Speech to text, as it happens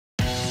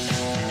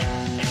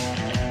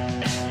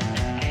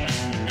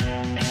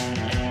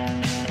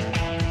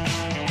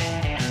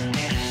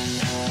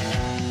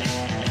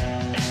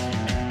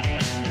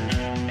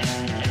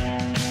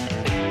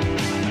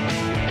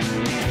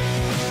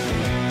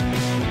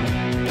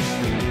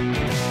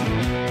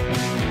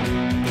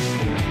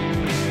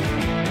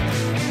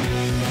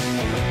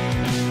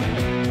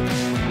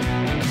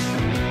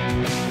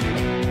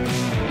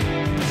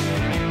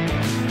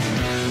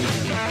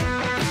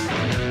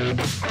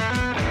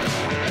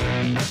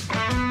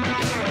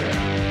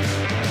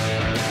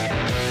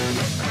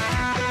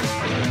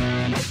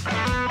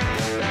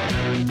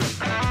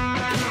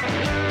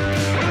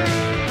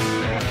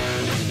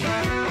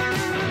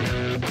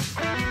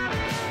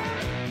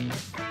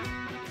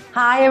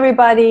Hi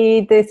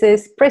everybody, this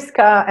is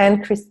Priska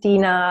and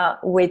Christina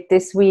with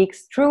this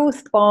week's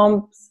Truth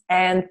Bombs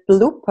and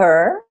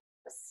Bloopers.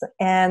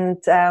 And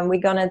we're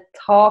going to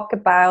talk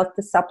about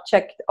the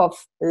subject of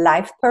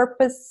life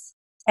purpose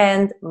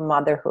and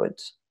motherhood.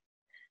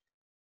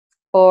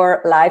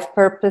 Or life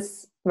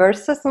purpose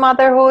versus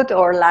motherhood,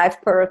 or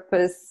life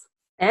purpose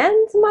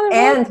and motherhood.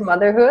 And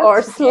motherhood.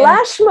 Or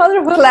slash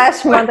motherhood.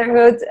 Slash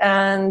motherhood.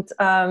 And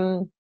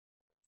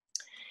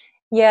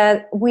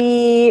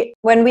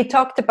when we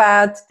talked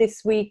about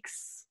this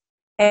week's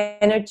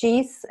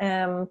energies,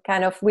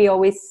 we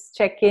always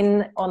check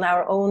in on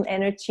our own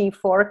energy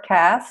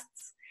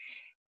forecasts.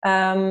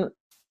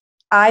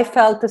 I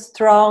felt a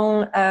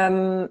strong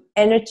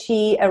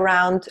energy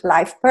around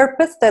life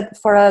purpose, that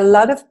for a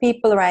lot of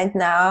people right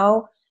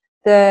now,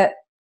 that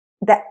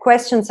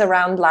questions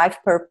around life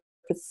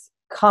purpose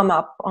come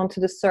up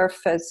onto the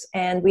surface,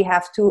 and we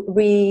have to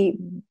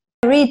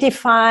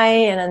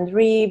redefine and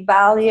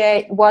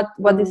reevaluate what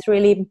is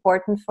really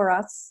important for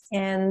us.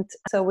 And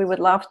so we would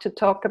love to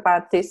talk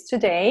about this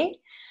today.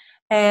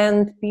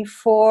 And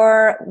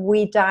before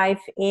we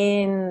dive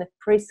in,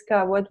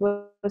 Priska, what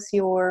was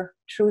your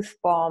truth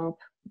bomb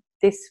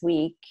this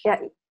week? Yeah,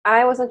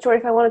 I wasn't sure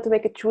if I wanted to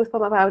make a truth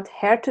bomb about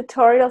hair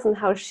tutorials and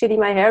how shitty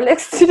my hair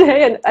looks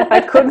today, and if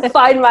I couldn't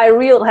find my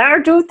real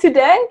hairdo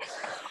today,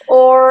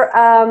 or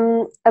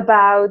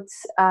about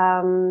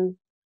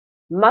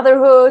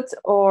motherhood,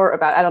 or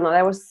about, I don't know,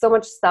 there was so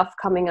much stuff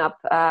coming up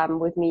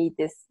with me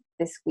this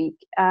week,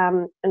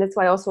 and that's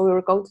why also we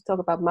were going to talk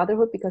about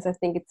motherhood, because I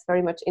think it's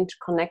very much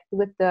interconnected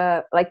with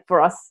the, like, for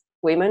us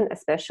women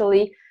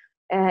especially,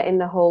 in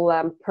the whole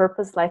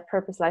purpose, life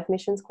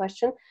missions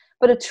question.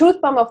 But a truth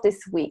bomb of this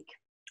week,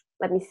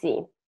 let me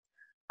see.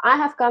 I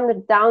have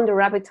gone down the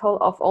rabbit hole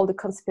of all the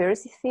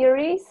conspiracy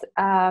theories,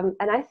 and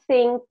I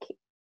think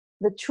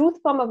the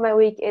truth bomb of my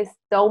week is: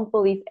 don't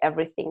believe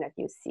everything that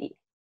you see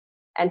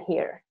and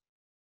hear.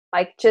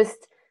 Like,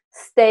 just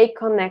stay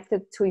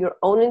connected to your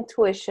own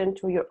intuition,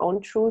 to your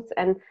own truth,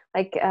 and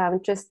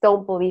just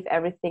don't believe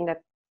everything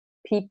that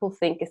people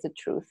think is the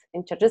truth.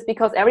 And just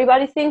because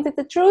everybody thinks it's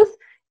the truth,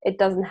 it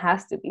doesn't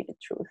have to be the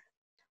truth.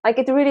 Like,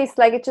 it really is,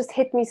 like, it just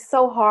hit me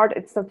so hard.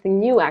 It's something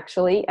new,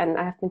 actually, and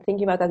I have been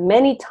thinking about that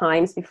many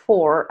times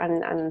before.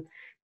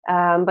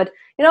 But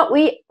you know,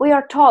 we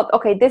are taught,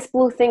 okay, this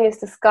blue thing is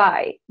the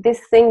sky. This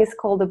thing is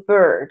called a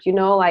bird. You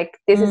know, like,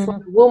 this is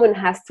what a woman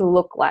has to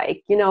look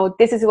like. You know,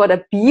 this is what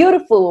a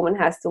beautiful woman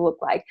has to look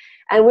like.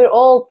 And we're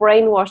all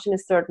brainwashed in a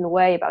certain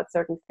way about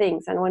certain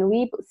things. And when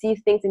we see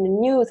things in the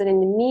news and in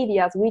the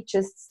media, we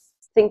just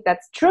think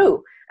that's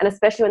true. And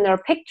especially when there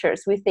are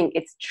pictures, we think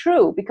it's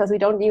true because we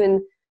don't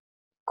even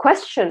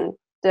question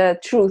the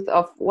truth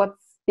of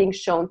what's being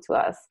shown to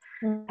us.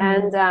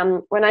 And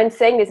when I'm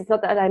saying this, it's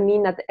not that I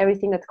mean that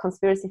everything that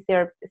conspiracy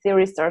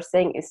theorists are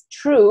saying is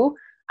true.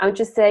 I'm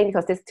just saying,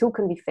 because this too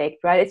can be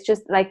faked, right? It's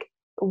just like,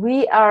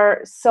 we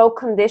are so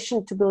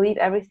conditioned to believe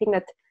everything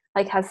that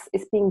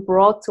is being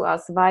brought to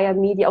us via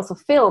media, also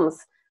films,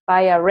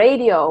 via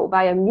radio,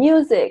 via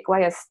music,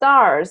 via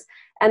stars.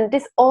 And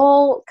this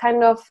all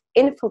kind of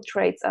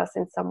infiltrates us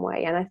in some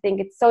way. And I think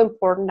it's so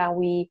important that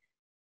we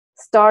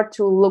start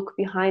to look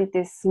behind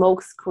this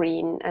smoke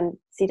screen and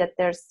see that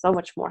there's so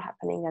much more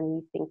happening than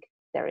we think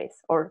there is,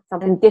 or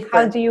something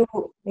different.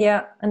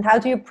 How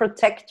do you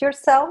protect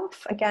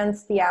yourself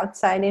against the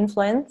outside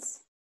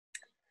influence?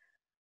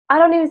 I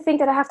don't even think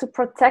that I have to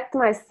protect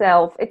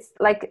myself. It's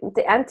like,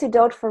 the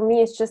antidote for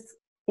me is just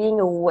being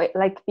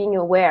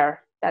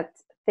aware that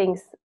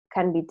things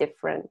can be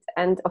different.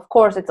 And of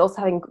course, it's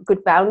also having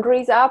good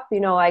boundaries up, you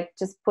know, like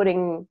just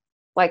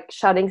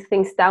shutting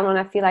things down when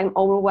I feel I'm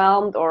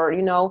overwhelmed, or,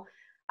 you know,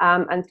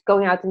 and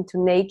going out into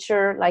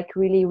nature, like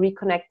really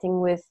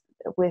reconnecting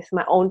with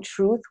my own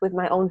truth, with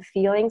my own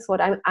feelings, what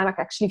I'm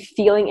actually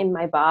feeling in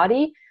my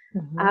body.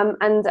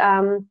 And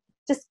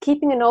just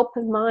keeping an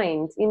open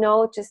mind, you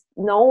know, just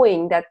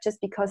knowing that just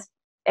because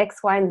X,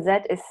 Y, and Z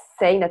is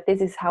saying that this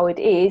is how it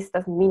is,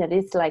 doesn't mean that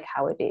it's like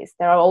how it is.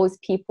 There are always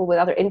people with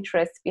other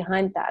interests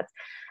behind that.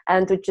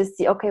 And to just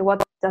see, okay,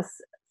 what does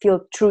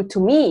feel true to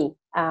me?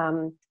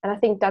 And I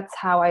think that's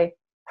how I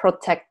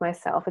protect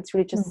myself. It's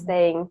really just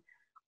staying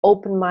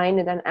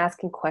open-minded and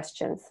asking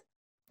questions,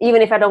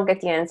 even if I don't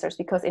get the answers,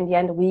 because in the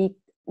end,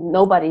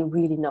 nobody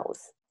really knows.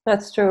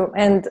 That's true.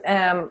 And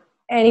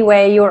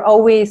anyway, we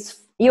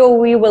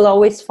will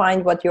always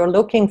find what you're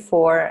looking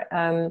for.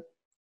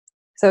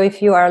 So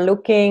if you are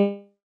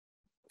looking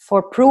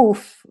for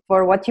proof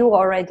for what you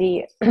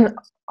already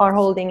are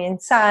holding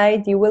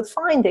inside, you will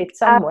find it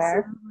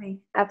somewhere.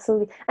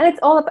 Absolutely. And it's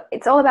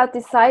all about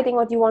deciding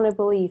what you want to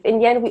believe. In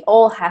the end, we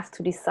all have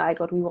to decide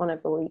what we want to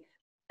believe.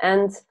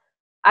 And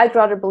I'd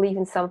rather believe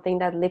in something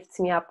that lifts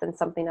me up than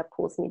something that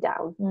pulls me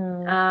down.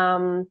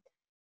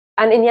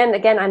 And in the end,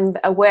 again, I'm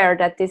aware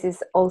that this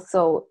is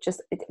also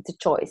just, it's a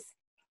choice.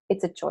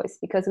 It's a choice,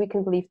 because we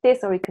can believe this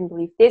or we can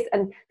believe this,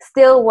 and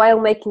still, while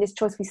making this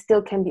choice, we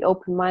still can be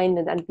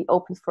open-minded and be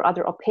open for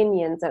other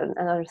opinions and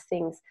other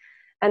things.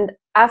 And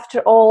after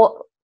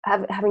all,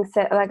 having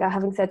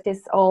said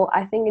this all,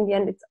 I think in the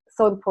end, it's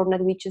so important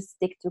that we just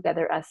stick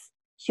together as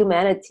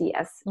humanity,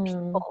 as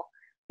people,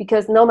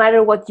 because no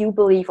matter what you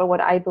believe or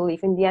what I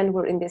believe, in the end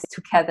we're in this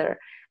together,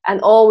 and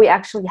all we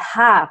actually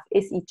have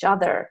is each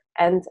other,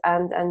 and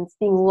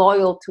being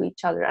loyal to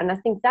each other. And I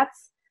think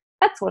that's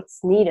what's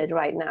needed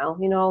right now,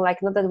 you know,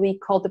 like, not that we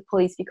call the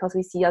police because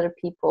we see other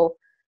people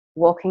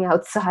walking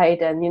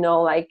outside and, you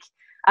know, like,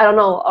 I don't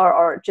know,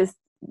 or just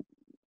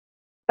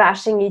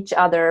bashing each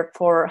other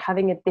for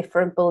having a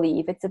different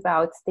belief. It's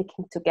about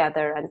sticking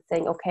together and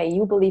saying, okay,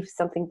 you believe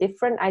something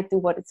different, I do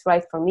what is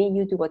right for me,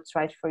 you do what's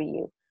right for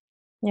you.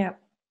 Yeah.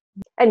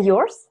 And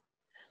yours?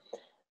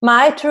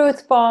 My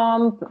truth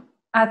bomb,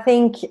 I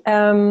think,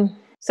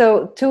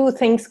 so two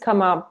things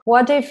come up.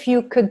 What if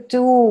you could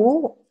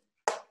do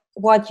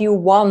what you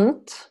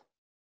want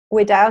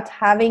without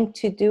having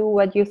to do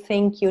what you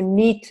think you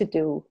need to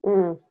do?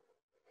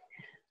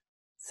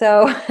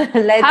 So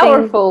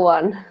powerful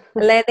one.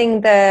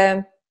 letting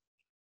the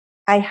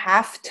I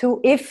have to,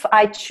 if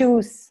I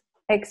choose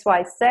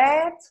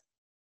XYZ,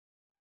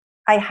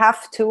 I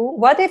have to.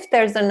 What if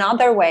there's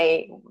another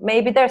way?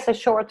 Maybe there's a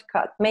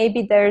shortcut.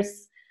 Maybe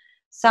there's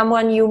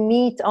someone you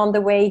meet on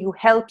the way who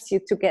helps you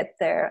to get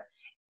there.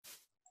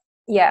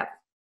 Yeah,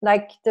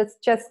 like that's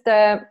just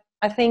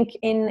I think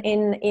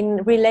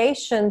in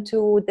relation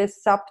to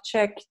this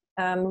subject,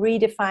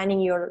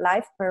 redefining your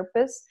life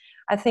purpose,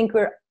 I think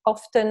we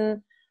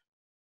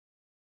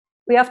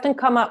often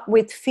come up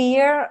with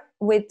fear,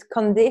 with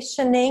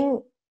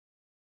conditioning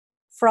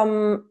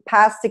from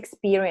past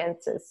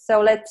experiences.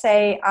 So let's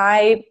say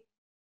I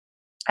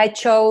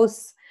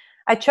chose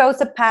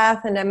a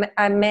path and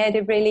I made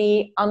a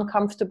really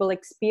uncomfortable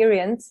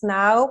experience.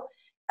 Now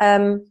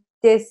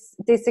this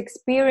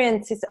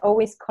experience is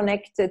always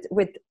connected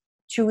with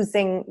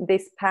choosing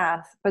this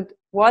path. But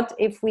what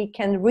if we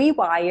can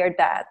rewire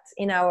that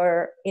in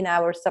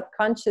our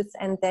subconscious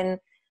and then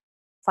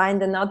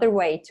find another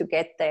way to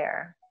get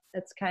there?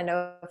 That's kind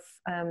of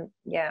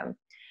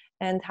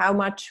and how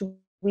much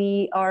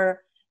we are,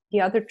 the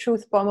other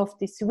truth bomb of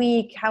this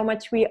week, how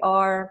much we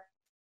are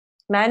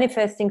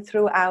manifesting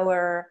through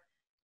our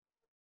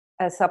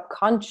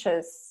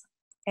subconscious.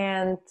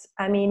 And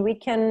I mean, we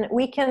can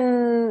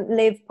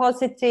live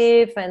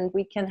positive and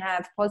we can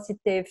have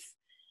positive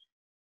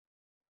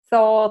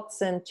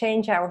thoughts and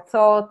change our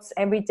thoughts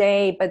every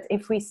day, but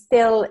if we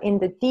still in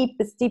the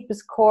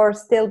deepest core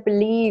still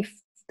believe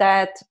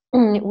that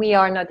we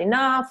are not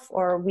enough,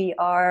 or we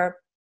are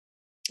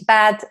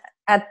bad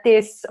at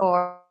this,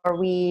 or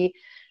we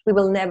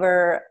will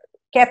never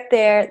get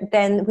there,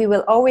 then we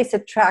will always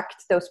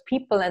attract those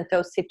people and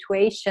those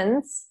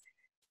situations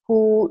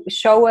who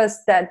show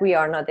us that we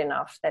are not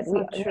enough, that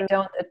we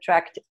don't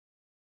attract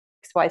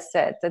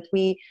XYZ, that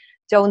we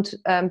don't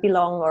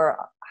belong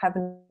or have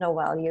no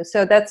value.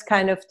 So that's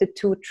kind of the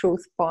two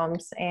truth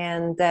bombs.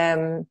 And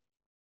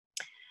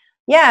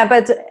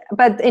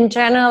but in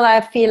general,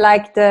 I feel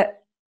like the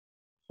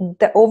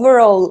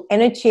overall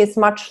energy is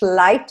much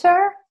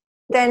lighter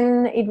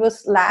than it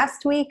was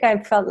last week. I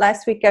felt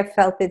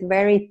it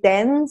very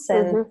dense,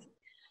 and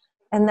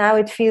now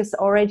it feels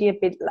already a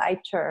bit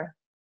lighter.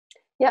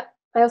 Yeah,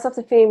 I also have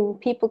the feeling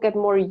people get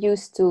more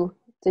used to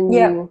the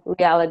new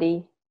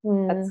reality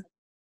that's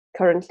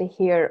currently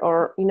here,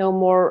 or, you know,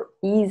 more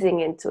easing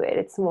into it.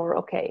 It's more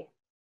okay.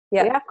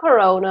 Yeah, we have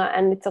Corona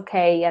and it's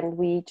okay, and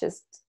we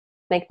just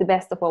make the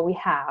best of what we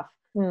have.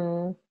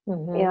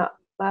 Yeah,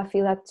 I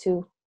feel that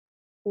too.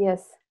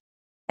 Yes.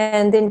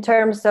 And in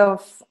terms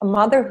of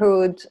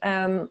motherhood,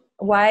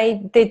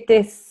 why did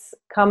this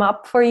come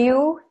up for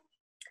you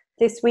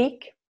this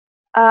week?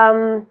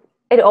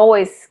 It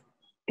always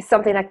is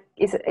something that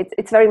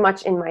it's very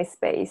much in my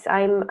space.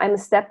 I'm a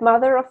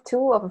stepmother of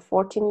two, of a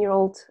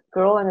 14-year-old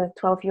girl and a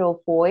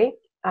 12-year-old boy,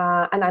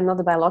 and I'm not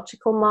a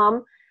biological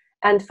mom.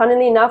 And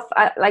funnily enough,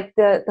 like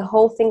the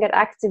whole thing that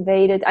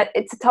activated,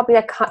 it's a topic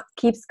that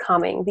keeps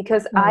coming,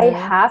 because I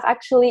have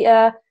actually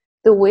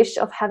the wish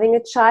of having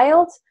a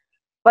child,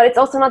 but it's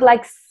also not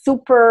like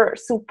super,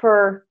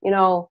 you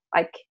know,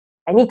 like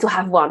I need to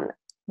have one.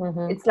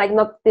 It's like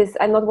not this,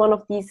 I'm not one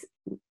of these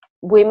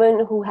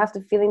women who have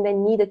the feeling they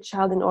need a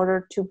child in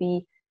order to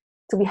be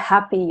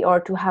happy, or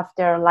to have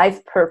their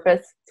life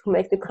purpose, to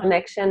make the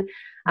connection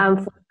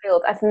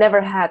fulfilled. I've never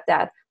had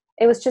that.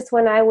 It was just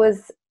when I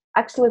was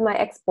actually with my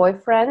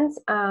ex-boyfriend,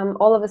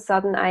 all of a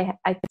sudden I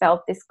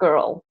felt this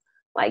girl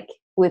like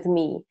with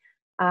me,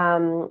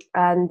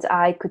 and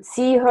I could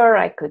see her.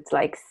 I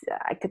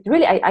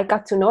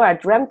got to know her. I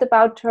dreamt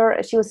about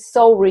her. She was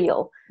so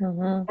real,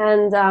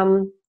 and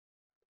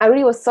I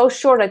really was so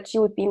sure that she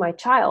would be my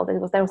child.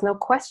 There was no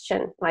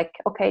question. Like,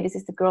 okay, this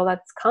is the girl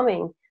that's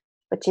coming,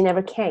 but she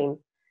never came.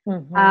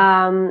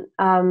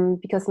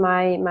 Because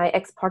my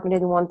ex-partner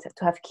didn't want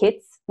to have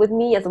kids with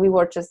me, as we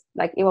were just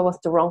like, it was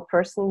the wrong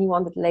person. He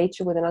wanted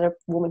later with another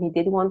woman, he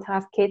did want to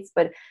have kids,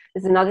 but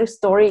it's another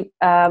story.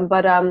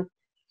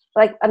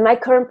 Like, and my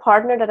current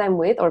partner that I'm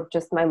with, or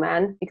just my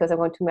man, because I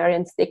want to marry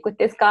and stick with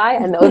this guy,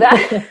 I know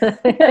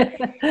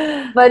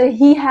that. But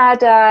he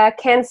had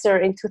cancer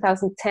in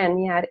 2010.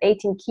 He had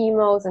 18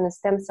 chemos and a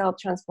stem cell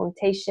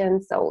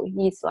transplantation. So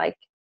he's like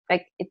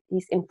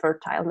he's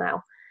infertile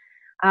now.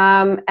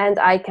 And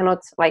I cannot,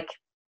 like,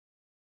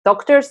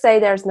 doctors say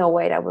there's no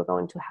way that we're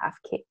going to have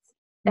kids.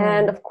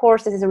 And of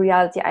course, this is a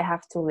reality I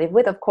have to live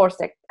with. Of course,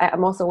 like,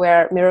 I'm also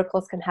aware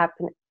miracles can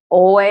happen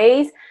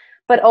always,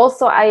 but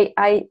also I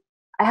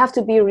have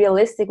to be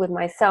realistic with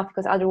myself,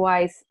 because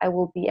otherwise I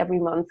will be every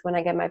month when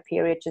I get my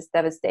period just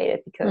devastated,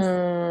 because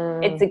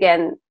it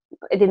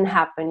didn't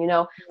happen, you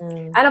know.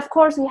 And of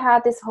course, we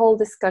had this whole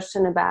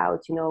discussion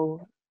about, you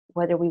know,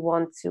 whether we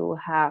want to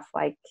have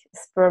like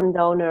sperm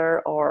donor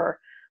or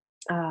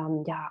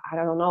I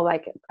don't know,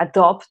 like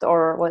adopt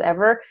or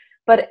whatever.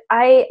 But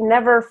I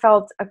never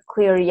felt a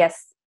clear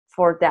yes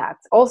for that.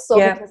 Also,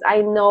 because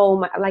I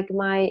know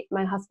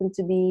my husband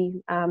to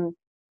be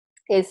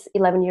is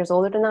 11 years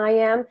older than I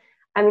am.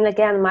 I mean,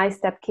 again, my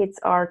stepkids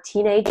are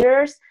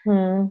teenagers.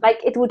 Like,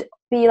 it would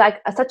be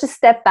like such a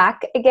step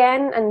back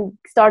again and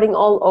starting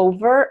all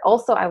over.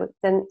 Also, I would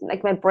then,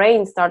 like, my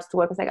brain starts to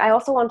work. It's like, I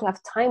also want to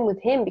have time with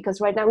him,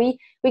 because right now we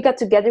got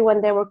together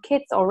when they were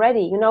kids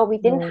already. You know, we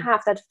didn't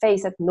have that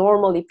phase that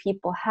normally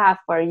people have,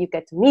 where you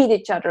get to meet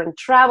each other and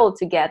travel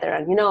together,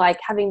 and, you know, like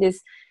having this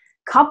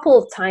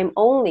couple time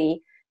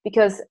only,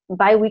 because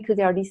bi-weekly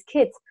there are these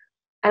kids.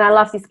 And I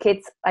love these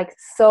kids like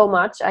so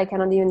much. I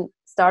cannot even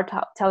start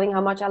telling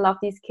how much I love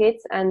these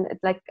kids. And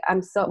it's like,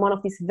 I'm so one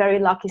of these very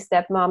lucky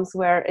stepmoms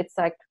where it's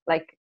like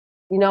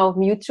you know,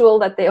 mutual,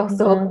 that they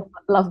also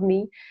love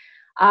me.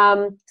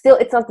 Still,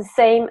 it's not the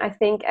same, I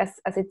think, as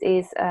it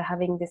is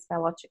having this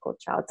biological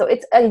child. So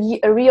it's a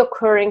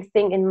reoccurring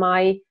thing in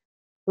my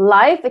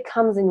life. It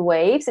comes in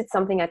waves. It's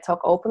something I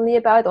talk openly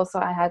about. Also,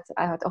 I had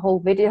a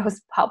whole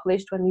videos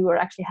published when we were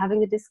actually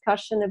having a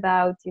discussion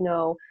about, you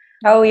know.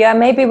 Oh yeah,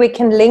 maybe we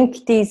can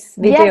link these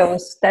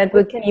videos. That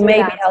would be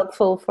maybe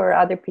helpful for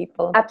other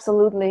people.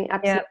 Absolutely.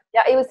 Yeah,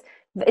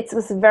 it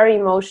was very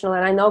emotional,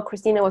 and I know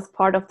Christina was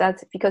part of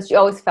that, because she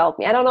always felt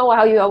me. I don't know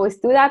how you always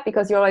do that,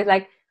 because you're always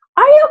like,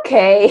 are you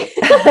okay?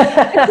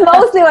 It's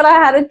mostly when I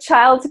had a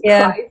child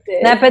crisis.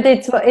 No, but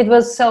it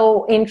was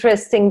so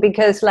interesting,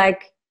 because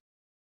like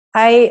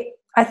I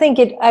think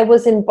I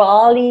was in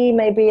Bali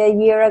maybe a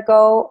year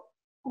ago.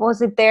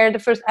 Was it there the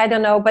first? I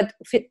don't know, but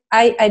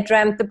I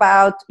dreamt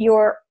about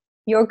your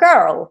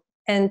girl,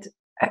 and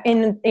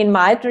in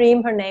my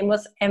dream her name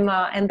was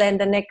Emma, and then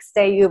the next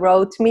day you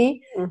wrote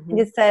me and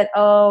you said,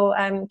 oh,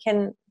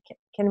 can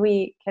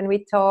we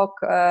talk,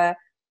 I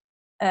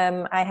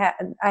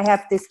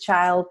have this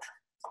child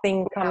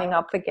thing coming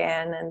up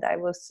again, and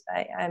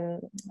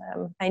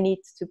I need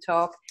to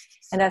talk.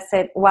 And I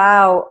said,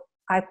 wow,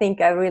 I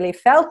think I really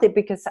felt it,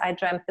 because I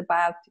dreamt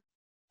about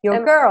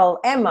your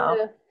girl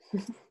Emma.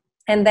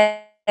 And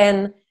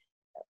then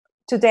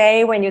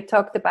today, when you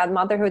talked about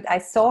motherhood, I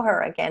saw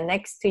her again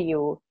next to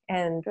you,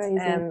 and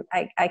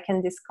I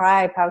can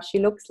describe how she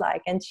looks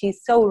like, and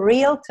she's so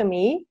real to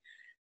me.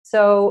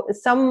 So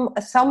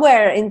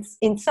somewhere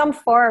in some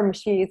form,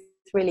 she's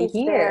really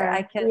here.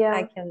 I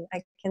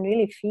can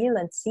really feel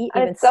and see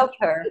her.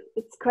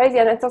 It's crazy,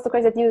 and it's also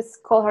crazy that you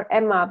call her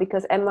Emma,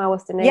 because Emma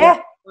was the name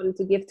I wanted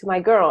to give to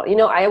my girl. You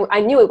know, I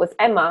knew it was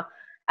Emma,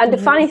 and the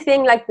funny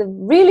thing, like the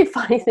really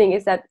funny thing,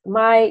 is that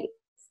my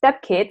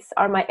stepkids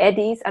are my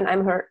Eddies, and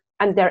I'm her.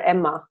 And they're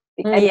Emma.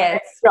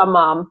 Extra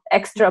mom.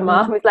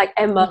 It's like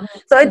Emma.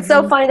 So it's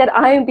so funny that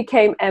I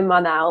became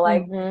Emma now.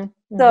 Like,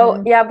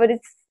 so yeah, but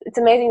it's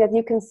amazing that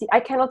you can see.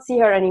 I cannot see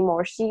her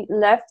anymore. She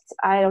left.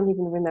 I don't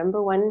even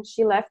remember when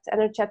she left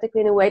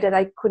energetically, in a way that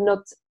I could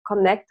not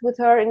connect with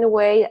her in the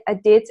way I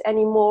did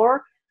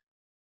anymore.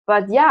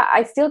 But yeah,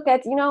 I still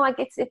get, you know, like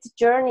it's a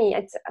journey.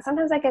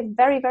 Sometimes I get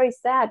very, very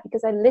sad,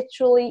 because I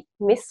literally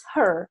miss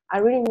her. I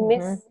really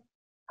miss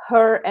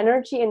her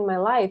energy in my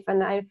life,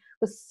 and I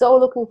was so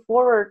looking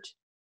forward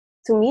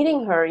to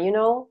meeting her, you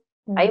know.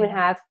 I even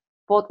have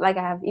bought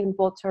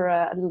her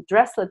a little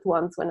dresslet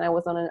once when I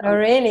was on an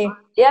really?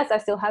 Yes, I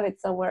still have it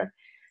somewhere,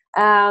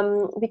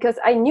 because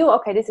I knew,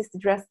 okay, this is the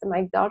dress that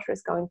my daughter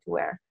is going to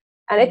wear.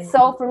 And it's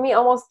so, for me,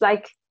 almost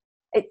like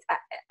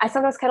I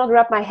sometimes cannot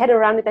wrap my head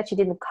around it that she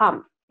didn't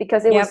come,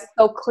 because it was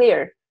so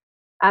clear,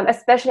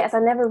 especially as I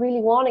never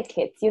really wanted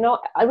kids, you know.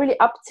 I really,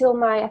 up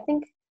till I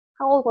think,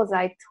 how old was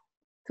I?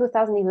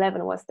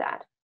 2011 was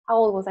that. How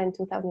old was I in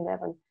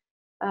 2011?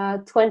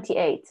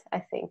 28, I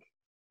think.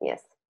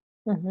 Yes.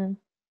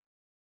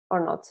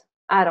 Or not.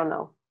 I don't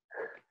know.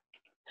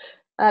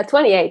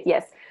 28,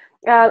 yes.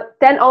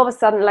 Then all of a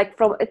sudden, like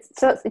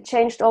it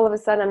changed all of a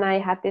sudden, and I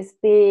had this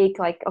big,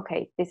 like,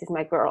 okay, this is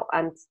my girl,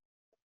 and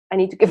I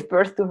need to give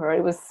birth to her.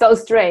 It was so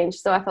strange.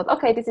 So I thought,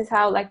 okay, this is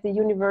how, like, the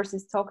universe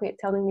is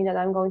telling me that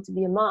I'm going to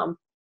be a mom.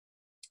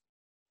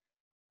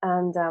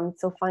 And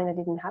so fine, it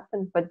didn't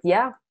happen. But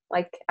yeah,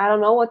 like, I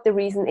don't know what the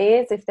reason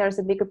is, if there's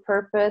a bigger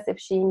purpose, if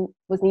she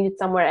was needed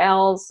somewhere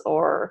else,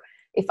 or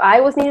if I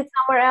was needed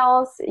somewhere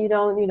else. You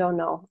don't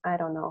know. I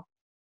don't know.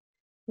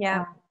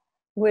 Yeah.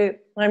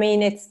 I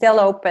mean, it's still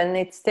open.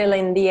 It's still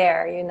in the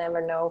air. You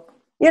never know.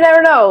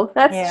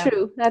 That's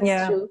true.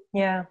 That's true.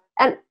 Yeah.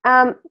 And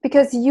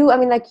because you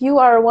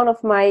are one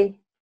of my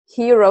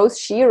heroes,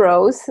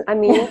 sheroes. I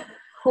mean,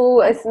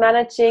 who is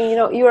managing, you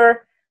know,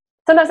 you're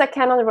sometimes I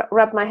cannot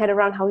wrap my head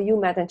around how you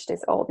manage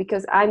this all,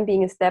 because I'm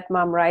being a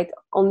stepmom, right?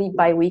 Only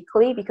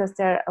bi-weekly, because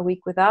they're a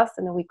week with us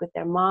and a week with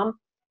their mom.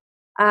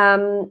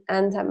 And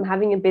I'm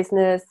having a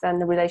business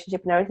and a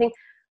relationship and everything.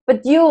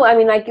 But you, I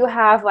mean, like, you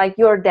have, like,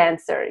 you're a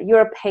dancer,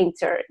 you're a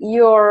painter,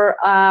 you're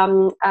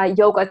a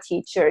yoga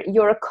teacher,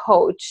 you're a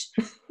coach,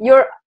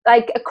 you're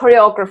like a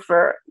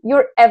choreographer,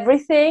 you're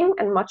everything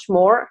and much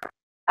more.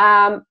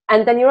 And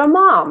then you're a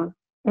mom.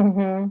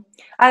 Mm-hmm.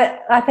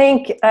 I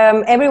think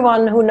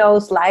everyone who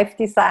knows life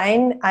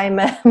design, I'm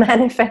a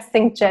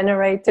manifesting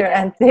generator,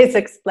 and this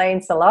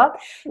explains a lot.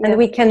 Yeah. And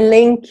we can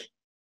link,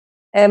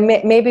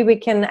 maybe we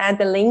can add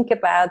a link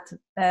about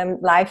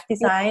life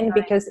design, Yeah.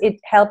 because it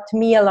helped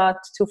me a lot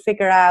to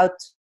figure out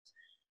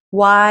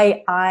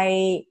why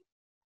I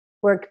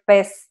work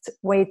best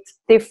with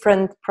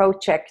different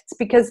projects,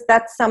 because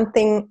that's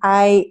something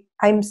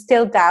I'm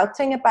still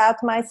doubting about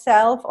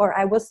myself, or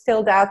I was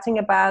still doubting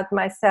about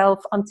myself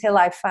until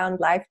I found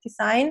life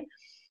design.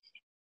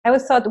 I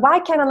always thought, why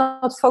can I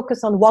not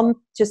focus on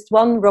just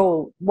one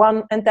role,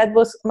 and that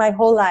was my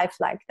whole life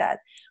like that.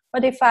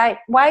 But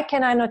why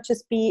can I not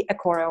just be a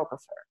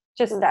choreographer,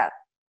 just that,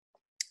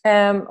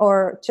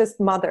 or just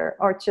mother,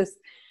 or just,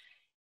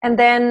 and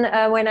then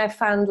when I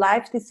found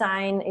life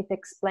design, it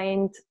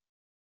explained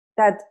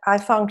that I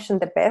function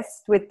the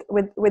best with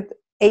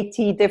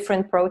 80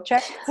 different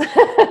projects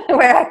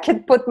where I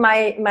could put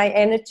my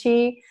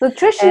energy.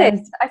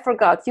 Nutritionist, I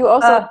forgot. You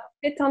also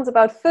did tons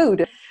about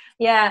food.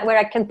 Yeah, where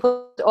I can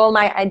put all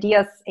my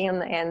ideas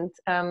in, and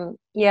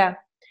yeah.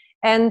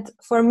 And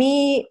for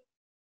me,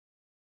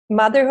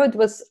 motherhood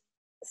was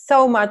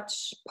so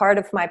much part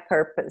of my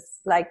purpose.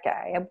 Like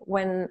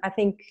when I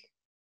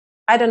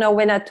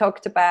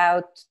talked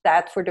about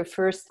that for the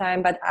first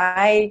time, but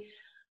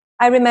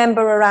I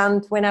remember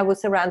when I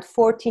was around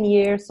 14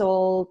 years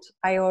old,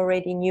 I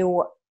already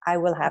knew I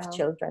will have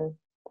children.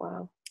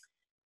 Wow.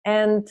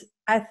 And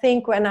I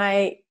think when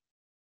I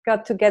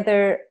got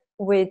together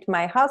with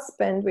my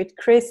husband, with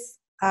Chris,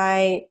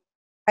 I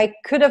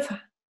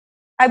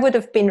would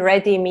have been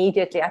ready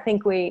immediately. I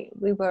think we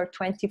were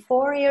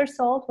 24 years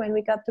old when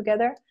we got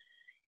together.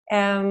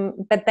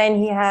 But then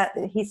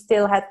he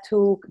still had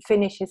to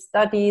finish his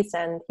studies,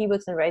 and he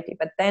wasn't ready.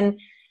 But then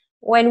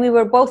when we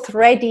were both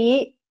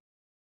ready,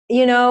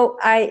 you know,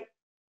 I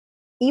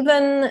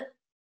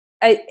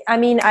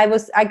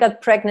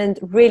got pregnant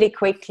really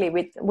quickly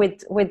with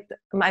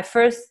my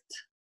first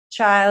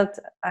child,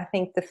 I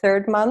think the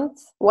 3rd month.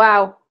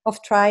 Wow.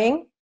 Of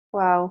trying.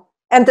 Wow.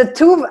 And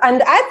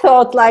I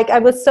thought, like, I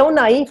was so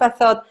naive. I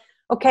thought,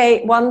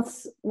 okay,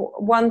 once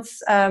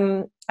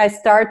I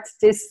start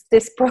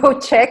this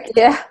project,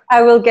 yeah,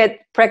 I will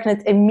get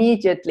pregnant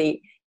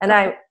immediately. And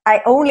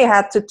I only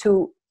had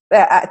to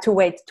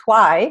wait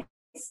twice,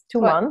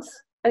 2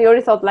 months. And you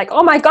already thought, like,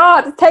 oh my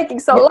God, it's taking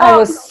so long.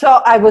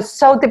 I was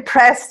so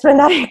depressed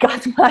when I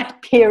got my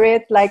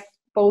period, like,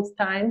 both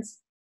times.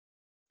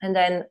 And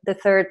then the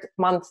 3rd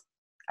month,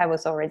 I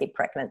was already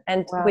pregnant.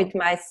 And with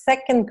my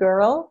second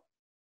girl,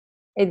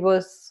 it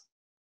was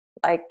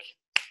like,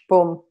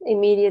 boom.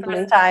 Immediately.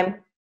 First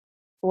time.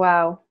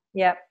 Wow.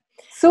 Yeah.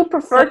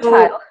 Super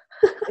fertile.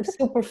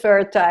 Super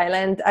fertile.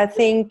 And I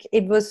think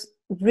it was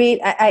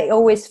really, I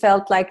always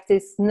felt like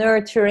this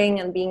nurturing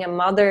and being a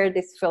mother,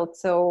 this felt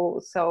so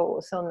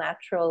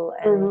natural,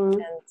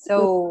 and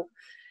so,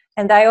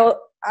 and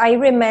I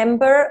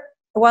remember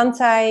once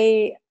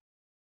I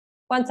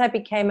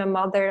became a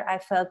mother, I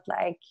felt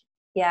like,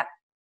 yeah,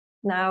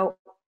 now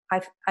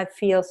I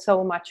feel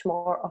so much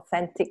more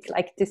authentic.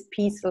 Like, this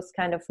piece was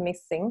kind of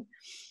missing,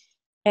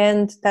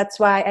 and that's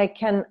why I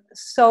can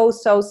so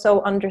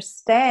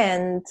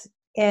understand,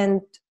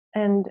 and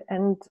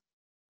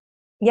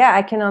yeah,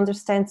 I can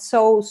understand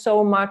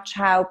so much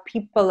how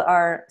people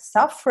are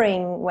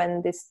suffering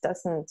when this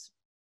doesn't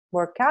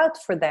work out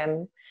for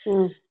them.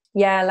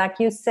 Yeah, like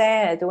you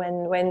said,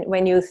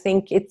 when you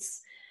think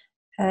it's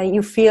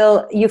you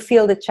feel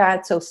the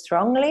child so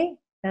strongly,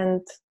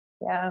 and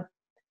yeah,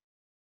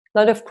 a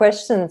lot of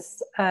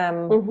questions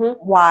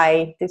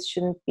why this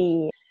shouldn't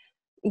be.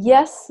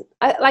 Yes,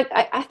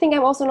 I think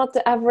I'm also not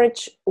the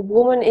average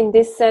woman in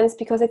this sense,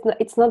 because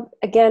it's not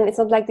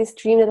like this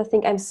dream that I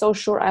think I'm so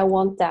sure I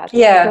want that.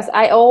 Yeah. Because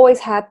I always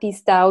had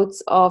these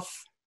doubts of,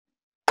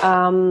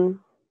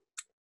 I'm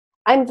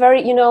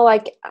very,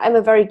 like, I'm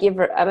a very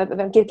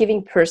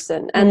giving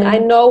person, and I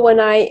know when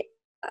I'm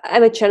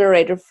a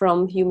generator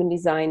from human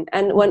design,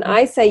 and when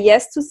I say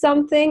yes to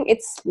something,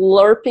 it's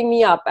slurping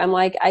me up. I'm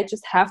like, I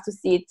just have to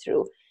see it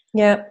through.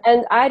 Yeah.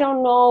 And I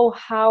don't know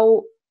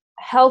how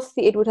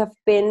healthy it would have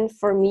been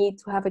for me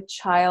to have a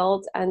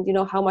child, and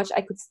how much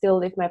I could still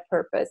live my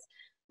purpose,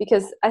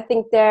 because I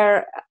think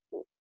I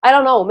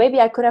don't know, maybe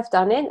I could have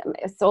done it.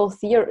 It's all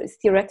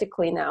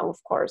theoretically now,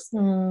 of course.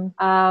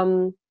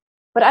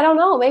 But I don't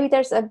know, maybe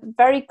there's a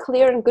very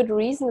clear and good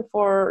reason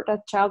for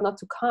that child not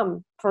to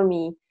come for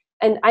me,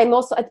 and I'm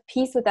also at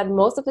peace with that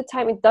most of the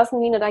time. It doesn't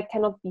mean that I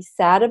cannot be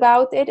sad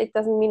about it. It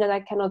doesn't mean that I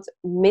cannot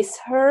miss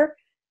her.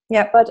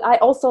 Yeah. But I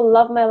also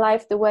love my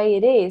life the way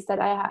it is, that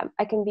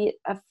I can be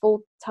a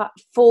full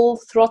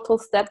throttle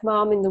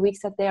stepmom in the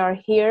weeks that they are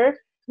here.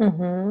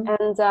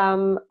 And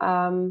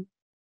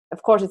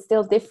of course it's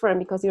still different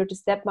because you're the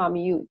stepmom.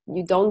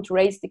 You don't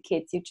raise the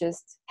kids, you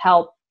just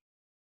help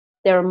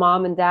their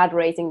mom and dad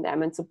raising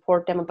them and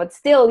support them, but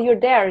still you're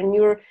there and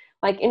you're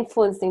like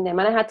influencing them.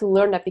 And I had to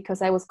learn that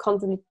because I was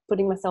constantly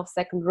putting myself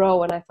second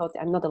row, and I thought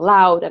I'm not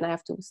allowed and I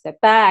have to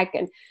step back.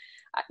 And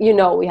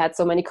we had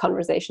so many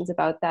conversations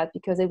about that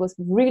because it was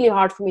really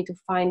hard for me to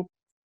find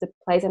the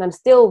place, and I'm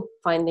still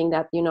finding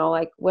that,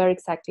 like where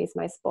exactly is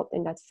my spot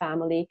in that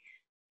family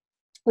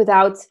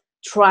without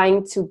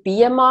trying to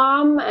be a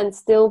mom and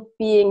still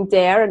being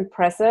there and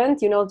present,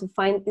 to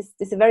find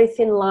this a very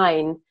thin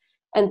line.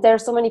 And there are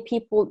so many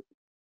people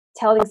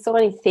telling so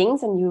many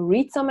things, and you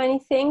read so many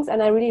things,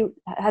 and I really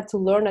had to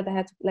learn that I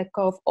had to let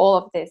go of all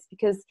of this,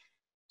 because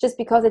just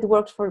because it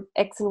worked for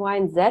X and Y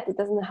and Z, it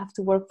doesn't have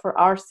to work for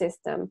our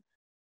system.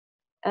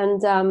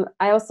 And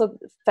I also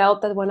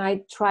felt that when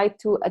I tried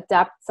to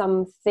adapt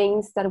some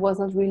things that was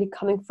not really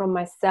coming from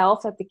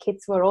myself, that the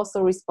kids were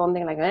also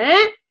responding like,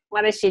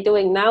 what is she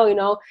doing now?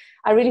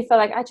 I really felt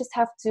like I just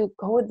have to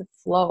go with the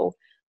flow.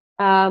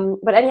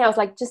 But anyhow, I was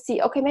like, just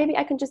see, okay, maybe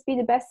I can just be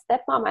the best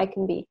stepmom I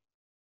can be.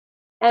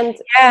 And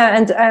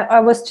I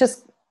was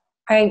just,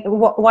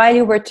 while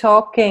you were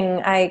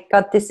talking, I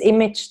got this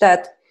image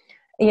that,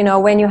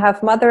 when you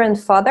have mother and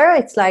father,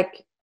 it's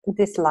like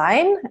this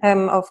line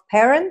of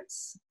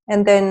parents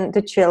and then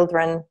the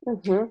children.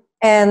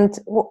 And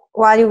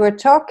while you were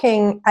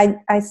talking,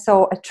 I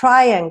saw a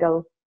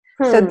triangle.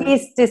 So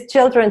these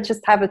children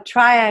just have a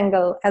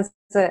triangle as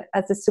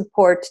a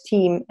support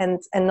team, and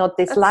not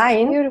this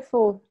line.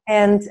 Beautiful.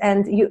 And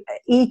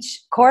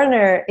each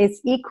corner is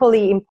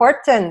equally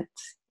important.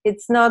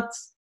 It's not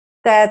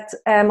that,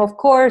 of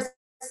course,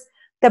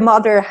 the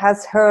mother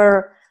has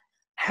her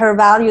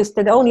values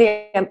that only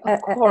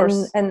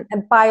a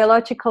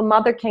biological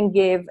mother can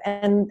give,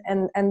 and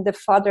the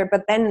father.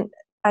 But then,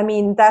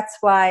 that's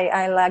why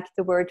I like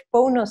the word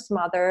bonus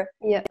mother,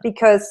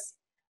 because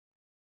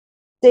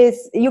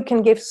you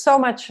can give so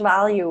much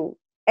value,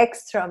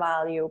 extra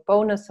value,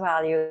 bonus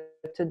value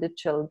to the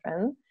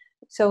children.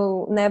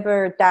 So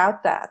never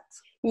doubt that.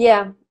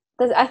 Yeah.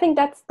 I think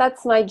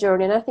that's my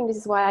journey, and I think this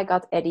is why I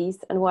got Eddie's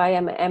and why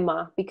I'm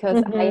Emma,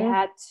 because I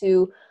had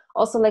to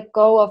also let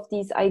go of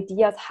these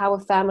ideas how a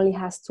family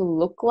has to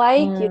look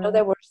like.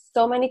 There were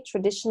so many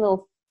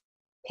traditional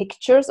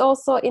pictures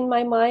also in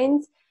my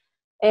mind,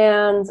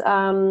 and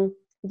and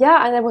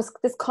there was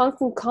this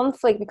constant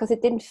conflict because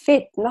it didn't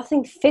fit.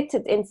 Nothing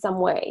fitted in some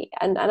way,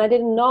 and I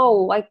didn't know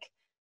like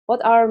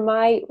what are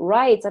my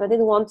rights, and I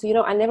didn't want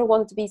to. I never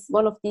wanted to be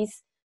one of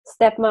these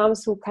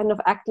stepmoms who kind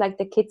of act like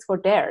the kids were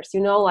theirs,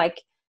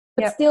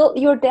 but still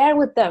you're there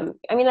with them.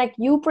 Like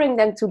you bring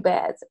them to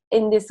bed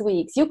in these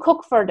weeks, you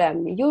cook for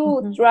them,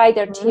 you dry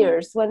their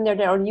tears when they're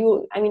there, or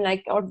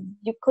or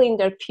you clean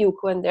their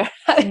puke when they're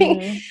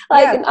having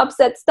an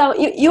upset stomach.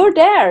 You're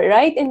there,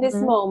 right, in this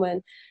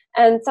moment.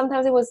 And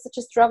sometimes it was such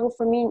a struggle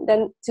for me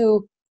then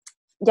to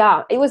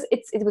it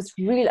was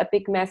really a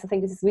big mess. I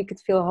think we could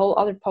fill a whole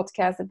other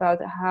podcast about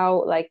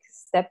how like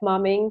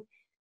stepmomming,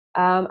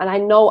 and I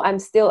know I'm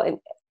still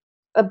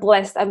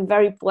I'm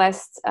very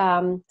blessed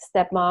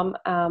stepmom,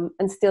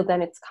 and still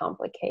then it's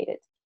complicated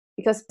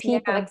because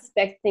people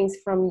expect things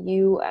from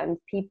you, and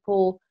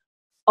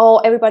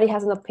everybody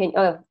has an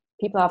opinion.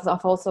 People have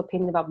also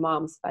opinion about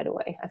moms, by the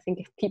way. I think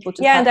if people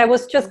just and I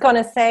was just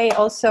gonna say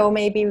also,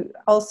 maybe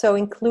also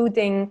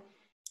including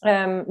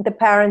the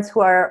parents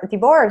who are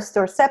divorced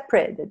or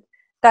separated.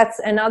 That's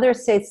another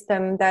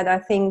system that I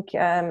think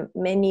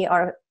many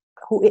are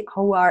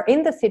who are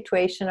in the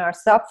situation are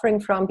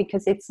suffering from,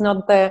 because it's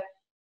not the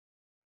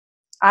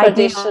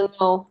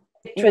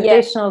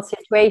traditional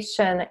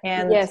situation.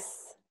 And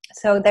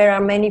so there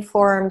are many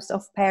forms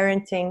of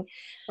parenting.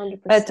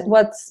 100%. But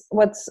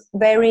what's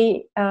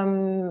very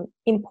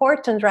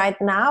important right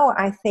now,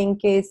 I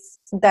think, is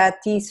that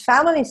these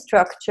family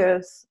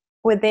structures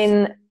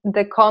within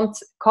the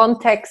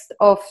context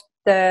of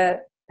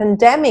the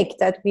pandemic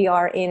that we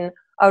are in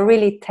are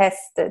really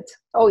tested.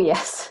 Oh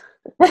yes.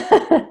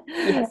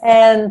 Yes.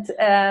 And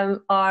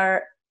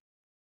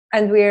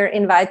we're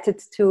invited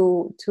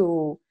to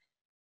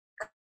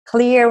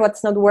clear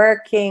what's not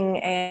working.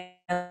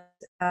 And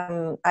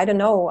I don't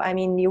know,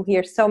 you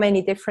hear so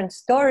many different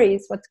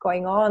stories what's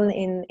going on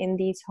in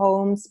these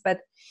homes, but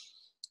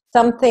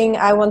something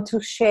I want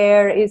to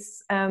share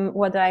is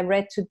what I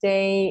read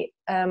today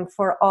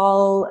for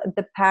all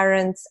the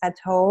parents at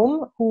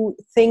home who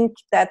think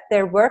that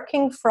they're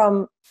working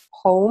from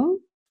home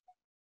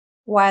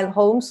while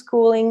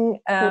homeschooling.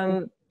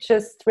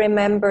 Just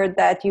remember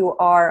that you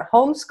are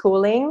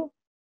homeschooling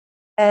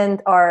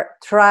and are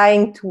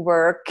trying to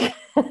work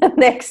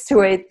next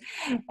to it.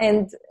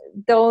 And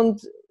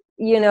don't,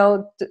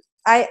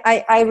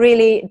 I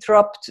really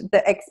dropped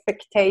the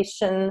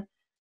expectation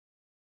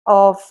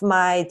of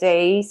my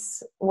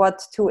days,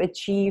 what to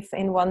achieve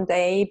in one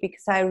day,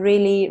 because I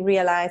really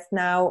realized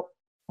now,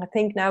 I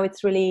think now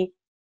it's really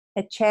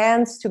a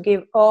chance to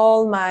give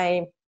all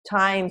my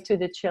time to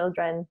the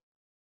children,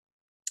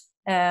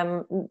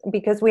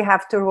 because we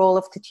have the role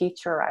of the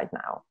teacher right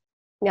now.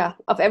 Yeah,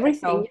 of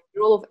everything, the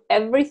role of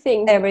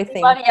everything.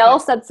 Everything. Everybody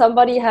else that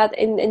somebody had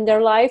in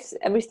their lives,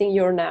 everything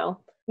you're now.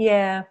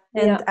 Yeah,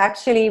 and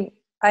actually,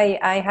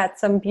 I had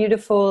some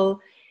beautiful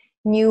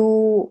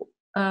new,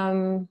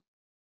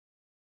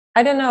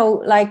 I don't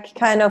know, like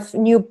kind of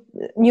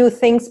new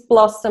things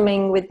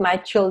blossoming with my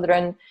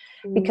children,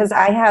 because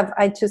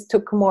I just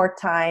took more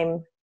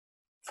time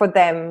for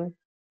them,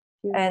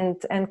 and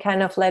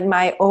kind of let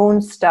my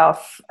own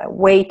stuff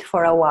wait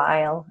for a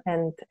while,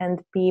 and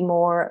be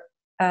more,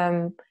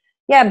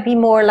 be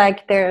more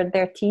like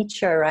their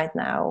teacher right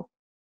now.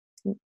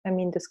 I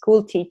mean, the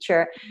school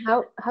teacher.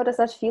 How does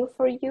that feel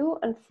for you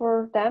and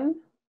for them?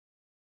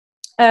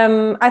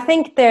 I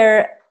think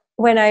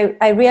when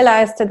I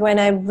realized that when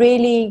I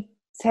really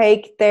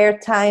take their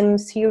time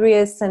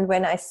serious, and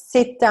when I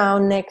sit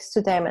down next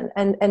to them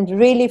and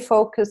really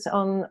focus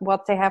on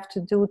what they have to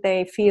do,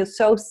 they feel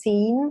so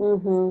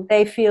seen.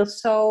 They feel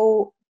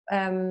so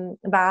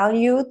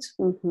valued,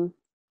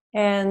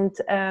 and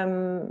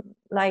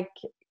like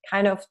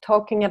kind of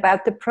talking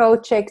about the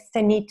projects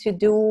they need to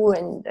do,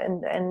 and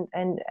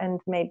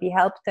maybe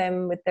help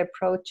them with their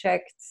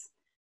projects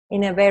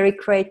in a very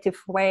creative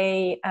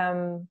way,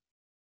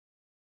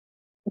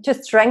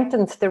 just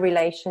strengthens the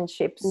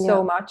relationship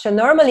so much. And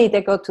normally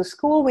they go to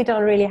school, we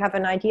don't really have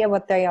an idea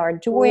what they are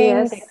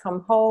doing. They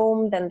come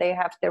home, then they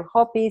have their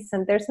hobbies,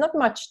 and there's not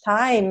much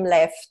time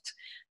left.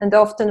 And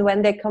often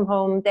when they come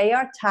home, they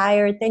are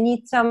tired, they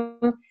need some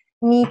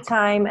me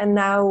time. And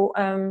now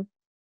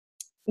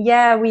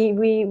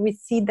we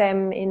see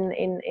them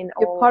in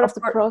You're part of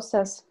the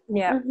process.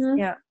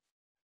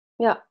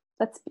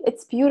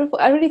 It's beautiful.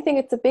 I really think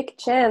it's a big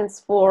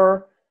chance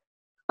for,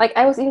 like,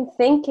 I was even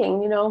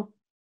thinking,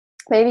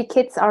 maybe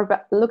kids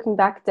are looking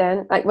back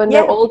then, like when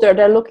they're older,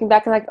 they're looking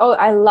back and like, oh,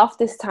 I love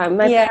this time.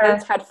 My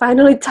parents had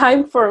finally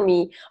time for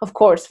me. Of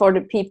course, for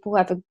the people who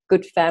have a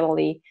good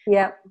family.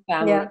 And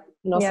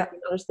also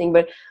another thing.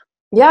 But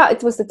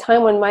it was the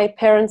time when I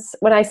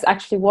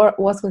actually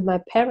was with my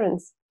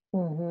parents.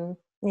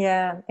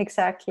 Yeah,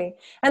 exactly.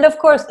 And of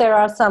course, there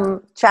are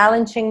some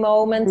challenging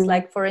moments,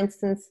 like for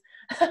instance,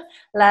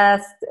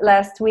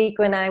 last week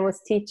when I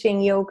was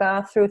teaching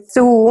yoga through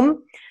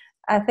Zoom,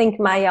 I think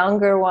my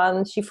younger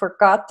one, she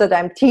forgot that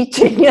I'm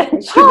teaching,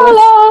 and she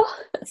was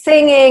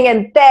singing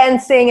and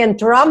dancing and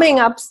drumming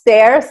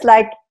upstairs,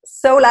 like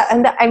so loud.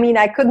 And I mean,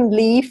 I couldn't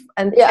leave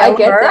and tell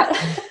her.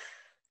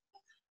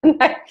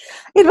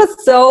 It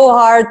was so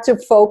hard to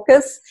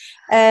focus,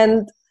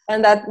 and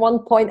at one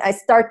point I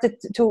started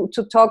to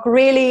talk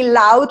really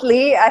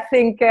loudly, I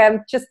think,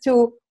 just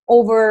to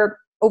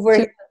overtune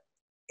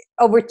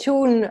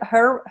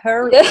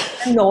her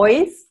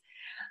noise.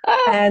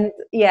 And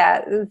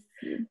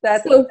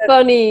that's so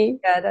funny.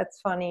 Yeah, that's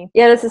funny.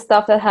 Yeah, that's the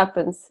stuff that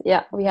happens.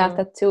 Yeah, we have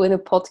that too in a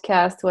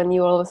podcast, when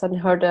you all of a sudden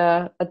heard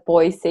a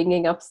boy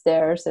singing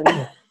upstairs and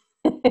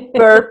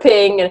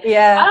burping. And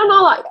I don't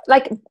know,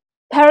 like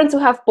parents who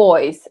have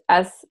boys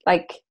as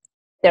like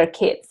their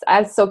kids.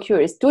 I'm so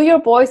curious. Do your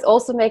boys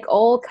also make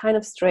all kind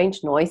of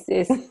strange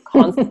noises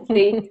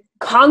constantly,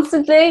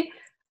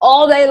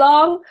 all day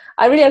long?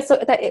 I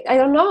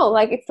don't know.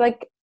 Like, it's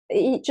like,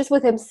 just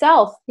with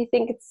himself, he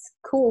thinks it's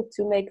cool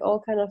to make all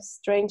kind of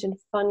strange and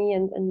funny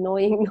and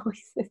annoying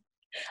noises.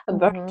 I'm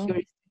very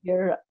curious to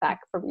hear back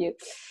from you.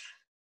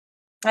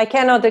 I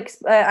cannot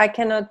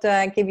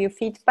give you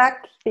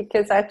feedback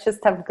because I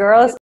just have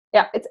girls.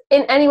 Yeah, it's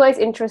in any ways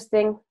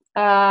interesting.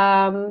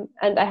 And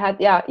I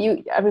had, I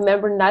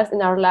remember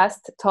in our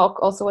last talk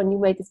also, when you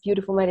made this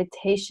beautiful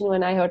meditation,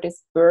 when I heard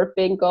this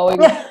burping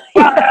going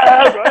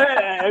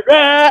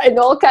in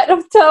all kind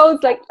of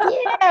tones, like,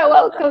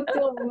 welcome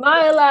to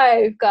my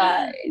life,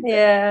 guys.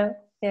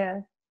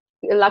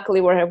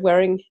 Luckily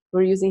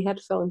we're using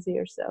headphones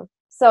here, so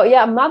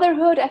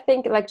motherhood, I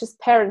think, like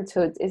just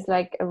parenthood, is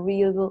like a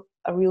real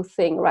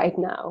thing right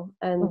now.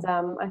 And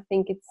I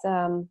think it's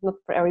not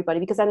for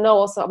everybody, because I know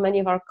also many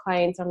of our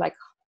clients are like,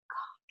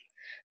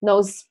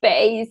 no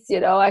space,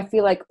 I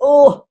feel like,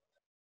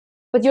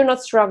 but you're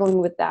not struggling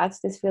with that,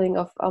 this feeling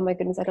of, oh my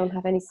goodness, I don't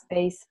have any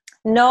space?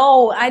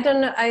 No, I don't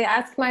know. I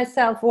ask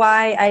myself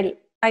why.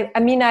 I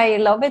mean, I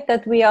love it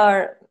that we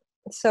are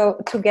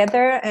so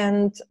together,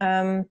 and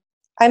I'm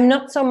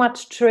not so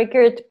much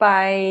triggered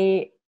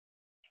by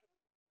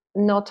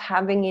not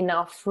having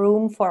enough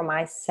room for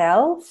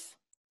myself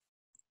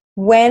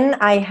when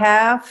I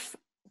had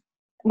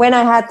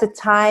the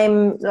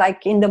time,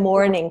 like in the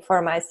morning,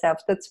 for myself.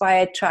 That's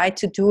why I try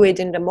to do it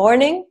in the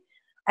morning,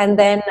 and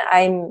then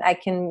I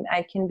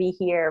can be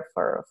here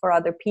for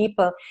other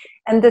people.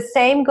 And the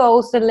same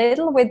goes a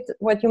little with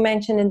what you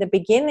mentioned in the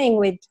beginning,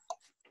 with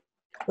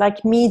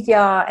like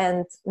media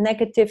and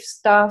negative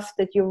stuff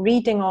that you're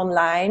reading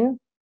online.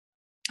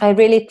 I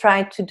really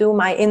try to do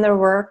my inner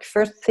work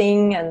first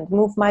thing, and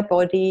move my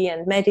body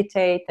and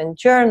meditate and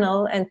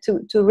journal, and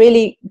to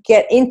really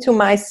get into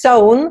my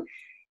zone.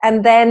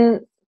 And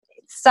then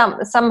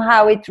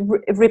somehow it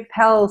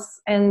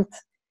repels, and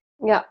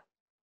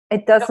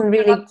it doesn't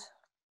really.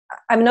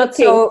 I'm not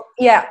Okay. so,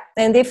 yeah.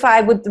 And if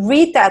I would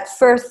read that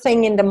first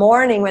thing in the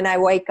morning when I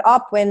wake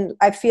up, when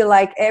I feel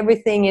like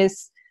everything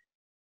is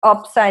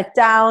upside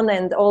down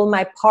and all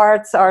my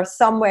parts are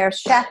somewhere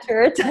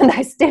shattered, and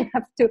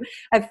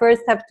I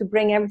first have to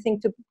bring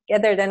everything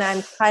together, then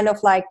I'm kind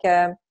of like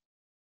an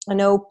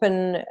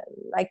open,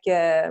 like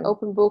a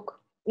Open book.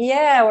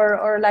 yeah,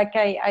 or like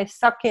I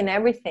suck in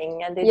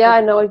everything, and it Yeah,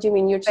 would I know what you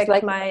mean. You're just affect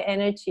like, my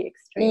energy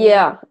extremely.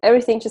 yeah,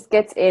 everything just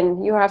gets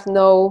in. You have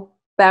no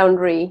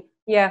boundary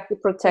Yeah, to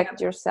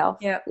protect yourself.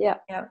 yeah, Yeah,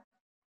 yeah,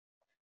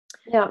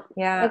 yeah.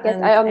 yeah,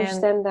 I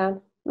understand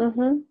that.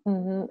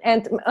 Mm-hmm.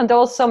 and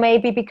also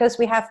maybe because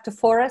we have the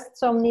forest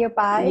so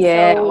nearby,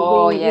 Yeah. so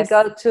Oh, we yes.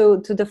 go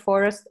to the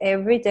forest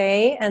every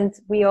day, and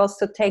we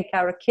also take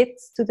our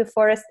kids to the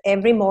forest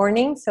every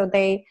morning, so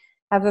they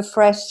have a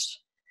fresh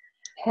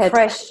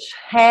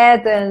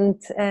head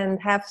and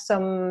have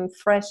some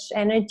fresh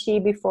energy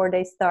before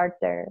they start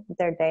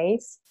their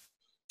days.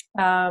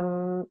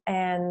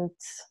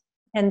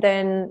 And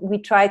then we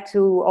try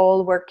to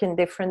all work in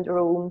different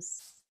rooms.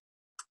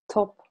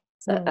 Top.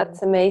 Mm-hmm.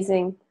 That's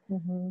amazing.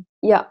 Mm-hmm.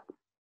 Yeah.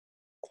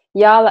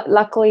 Yeah,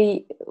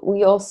 luckily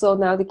we also,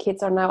 now the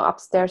kids are now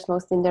upstairs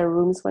mostly in their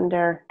rooms when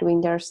they're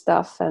doing their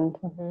stuff, and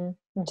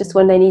just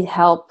when they need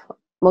help,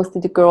 mostly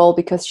the girl,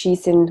 because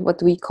she's in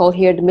what we call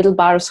here the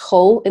middelbare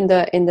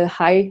in the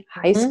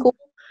high school.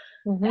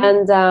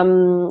 And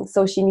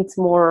so she needs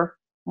more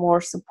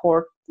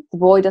support. The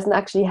boy doesn't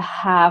actually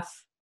have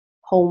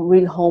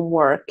real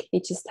homework. He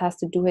just has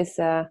to do his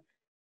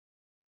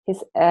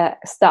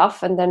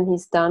stuff, and then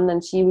he's done.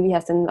 And she really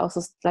has then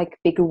also like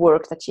bigger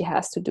work that she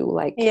has to do,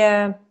 like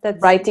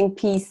that's writing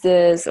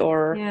pieces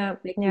or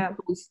making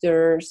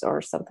posters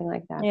or something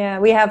like that. Yeah,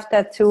 we have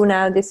that too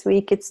now. This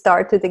week it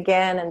started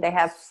again, and they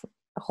have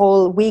a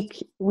whole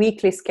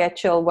weekly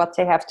schedule what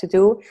they have to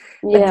do.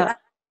 But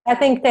I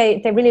think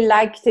they really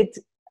liked it.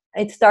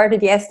 It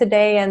started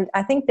yesterday, and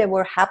I think they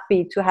were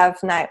happy to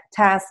have now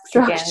tasks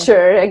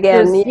structure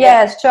again.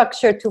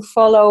 Structure to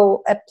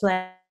follow a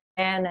plan,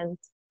 and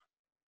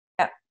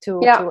to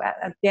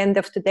at the end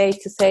of the day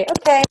to say,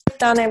 okay, I've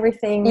done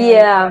everything.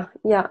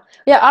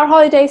 Our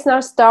holidays now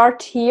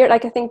start here.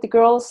 Like I think the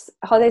girls'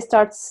 holiday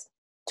starts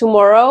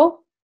tomorrow,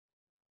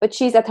 but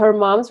she's at her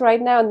mom's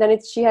right now, and then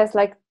she has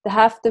like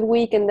half the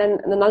week and then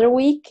another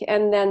week,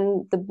 and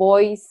then the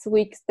boys'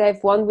 weeks, they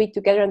have 1 week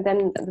together, and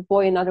then the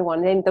boy another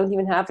one. They don't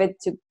even have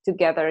it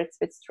together. It's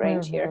a bit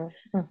strange here,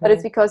 but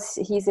it's because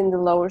he's in the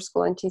lower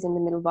school and she's in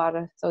the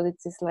middelbare, so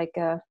it's just like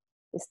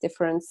this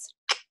difference.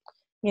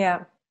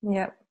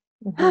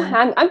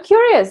 I'm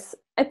curious.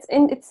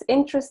 It's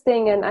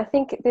interesting, and I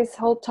think this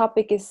whole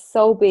topic is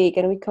so big,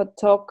 and we could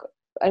talk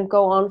and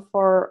go on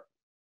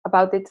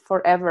about it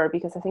forever,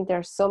 because I think there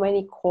are so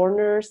many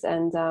corners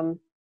and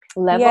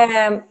levels.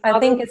 Yeah, I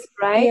think it's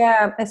right.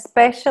 Yeah,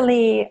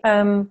 especially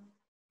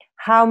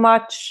how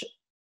much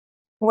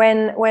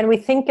when we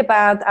think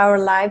about our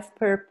life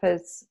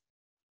purpose,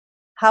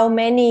 how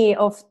many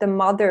of the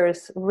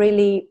mothers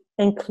really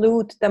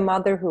include the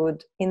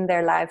motherhood in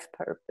their life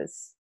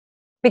purpose.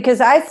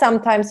 Because I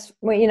sometimes,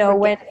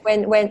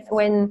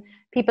 when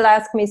people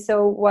ask me,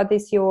 so what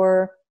is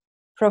your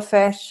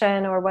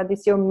profession, or what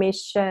is your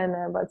mission,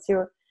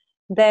 or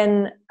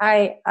then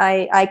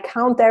I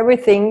count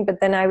everything,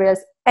 but then I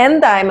realize,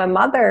 and I'm a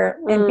mother,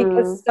 and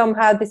because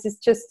somehow this is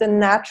just a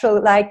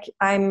natural, like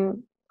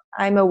I'm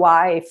a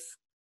wife,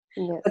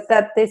 but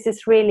that this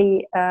is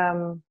really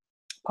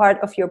part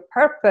of your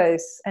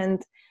purpose,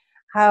 and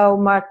how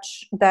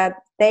much that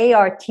they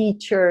are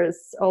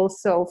teachers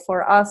also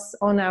for us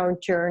on our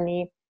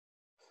journey.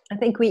 I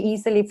think we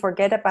easily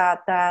forget about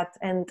that.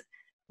 And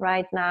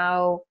right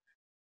now,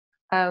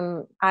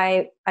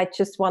 I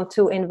just want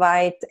to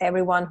invite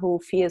everyone who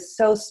feels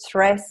so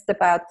stressed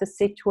about the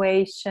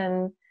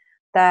situation,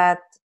 that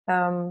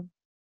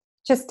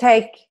just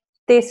take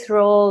this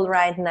role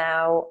right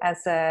now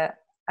as a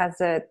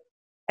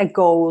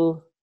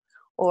goal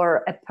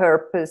or a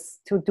purpose,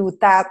 to do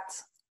that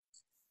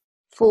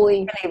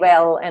fully, really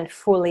well and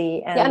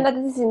fully, and that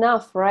is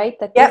enough, right?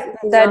 That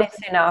is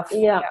enough.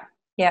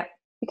 Yeah.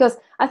 Because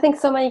I think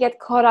so many get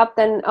caught up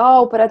then,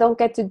 but I don't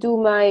get to do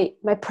my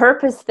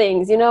purpose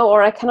things,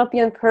 or I cannot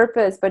be on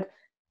purpose. But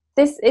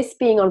this is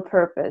being on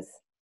purpose.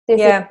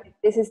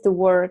 This is the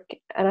work,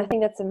 and I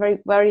think that's a very,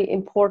 very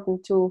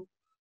important to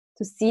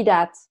see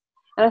that.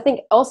 And I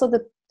think also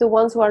the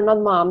ones who are not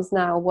moms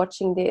now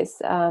watching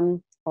this,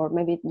 or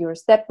maybe you're a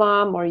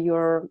stepmom, or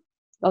you're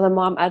not a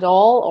mom at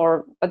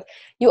all, but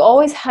you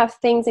always have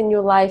things in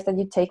your life that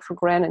you take for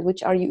granted,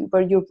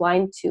 where you're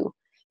blind to.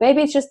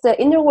 Maybe it's just the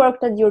inner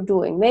work that you're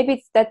doing. Maybe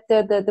it's that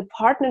the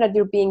partner that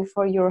you're being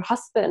for your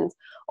husband,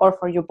 or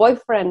for your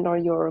boyfriend, or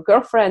your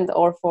girlfriend,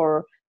 or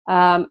for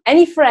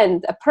any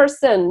friend, a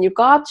person, your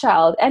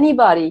godchild,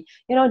 anybody.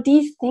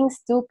 These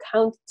things do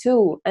count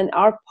too, and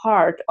are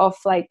part of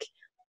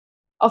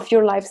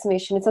your life's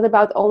mission. It's not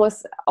about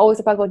always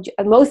about what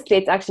and mostly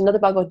it's actually not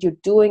about what you're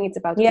doing. It's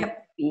about who you're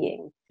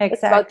being. Exactly.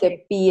 It's about the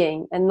being,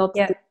 and not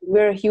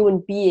we're a human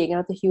being,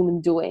 not a human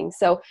doing.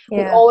 So we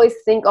Yeah. always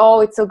think, oh,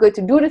 it's so good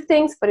to do the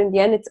things, but in the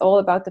end, it's all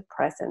about the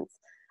present.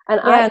 And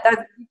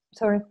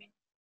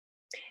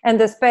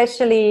and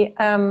especially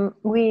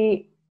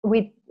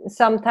we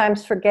sometimes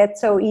forget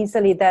so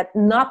easily that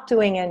not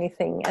doing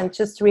anything and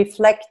just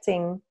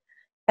reflecting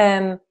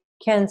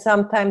can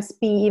sometimes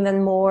be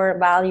even more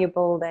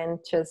valuable than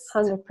just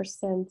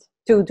 100%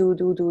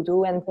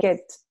 do and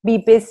be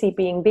busy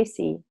being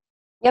busy.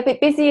 Yeah, but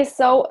busy is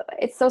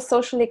it's so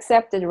socially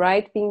accepted,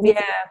 right? Being busy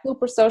is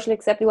super socially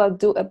accepted, while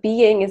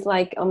being is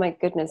like, oh my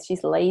goodness,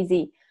 she's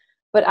lazy.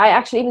 But I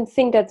actually even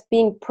think that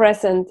being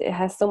present, it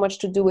has so much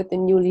to do with the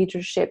new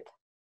leadership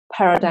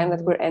paradigm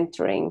that we're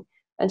entering,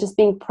 and just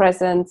being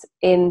present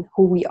in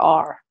who we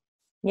are.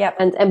 Yeah.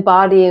 And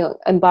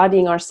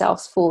embodying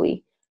ourselves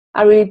fully.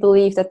 I really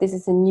believe that this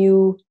is the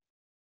new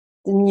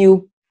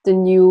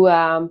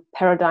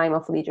paradigm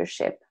of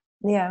leadership.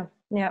 Yeah,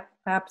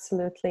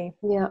 absolutely.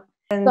 Yeah.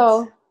 And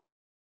so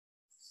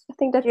I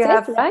think that's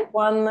it, right?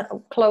 One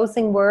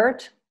closing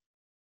word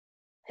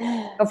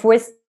of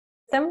wisdom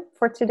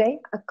for today?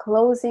 A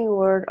closing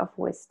word of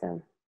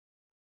wisdom.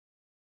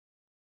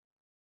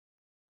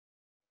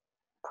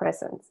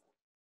 Presence.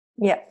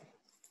 Yeah.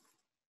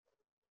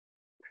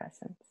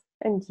 Presence.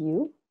 And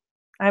you?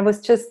 I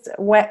was just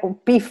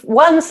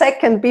 1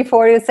 second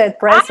before you said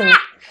presence.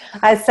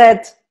 I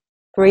said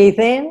breathe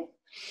in,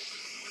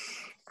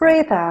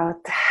 breathe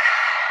out,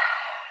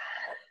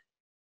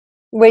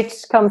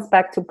 which comes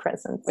back to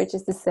presence, which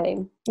is the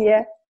same.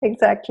 Yeah,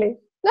 exactly.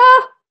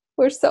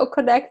 We're so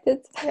connected.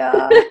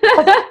 Yeah.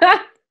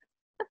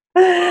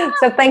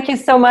 So thank you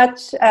so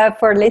much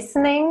for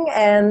listening,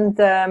 and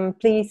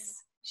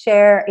please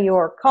share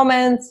your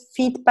comments,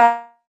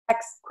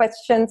 feedbacks,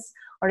 questions,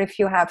 or if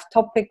you have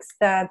topics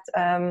that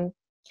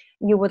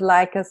you would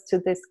like us to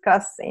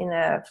discuss in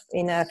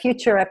a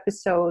future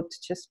episode,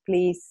 just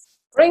please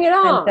bring it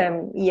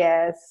on.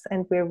 Yes,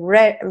 and we're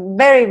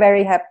very,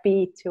 very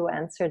happy to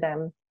answer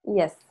them.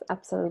 Yes,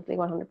 absolutely,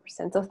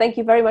 100%. So thank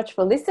you very much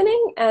for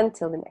listening, and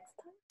till the next time.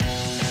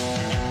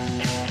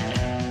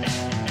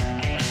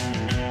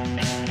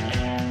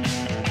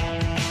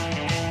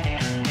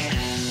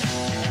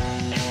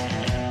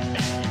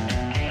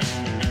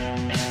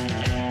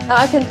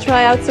 I can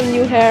try out some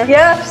new hair.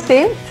 Ja,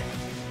 stimmt.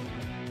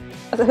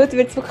 Also heute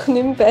wird es wirklich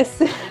nicht mehr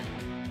besser.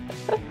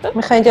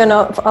 Wir können ja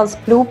noch als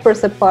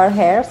Bloopers ein paar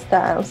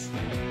Hairstyles.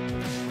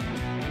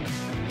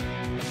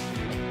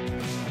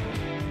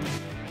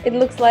 It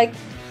looks like,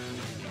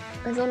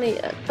 I don't know, ein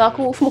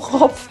Gagel auf dem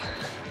Kopf.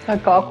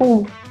 Ein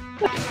Gagel.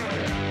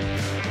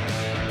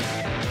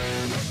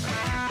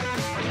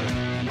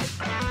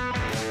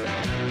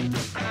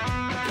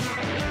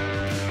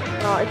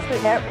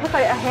 Wir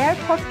können einen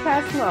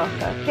Hair-Podcast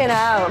machen.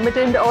 Genau, wir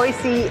tun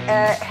unsere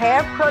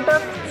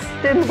Hair-Products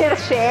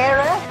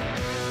sharen.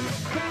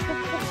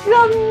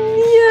 Ja,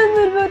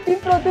 niemand wird die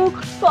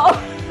Produkte kaufen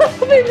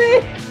wie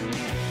mich.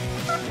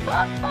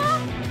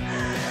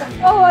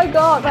 Oh my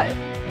god,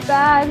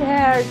 bad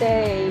hair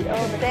day.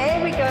 Today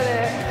we're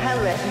gonna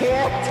have a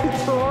hair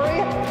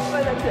tutorial.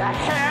 A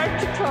hair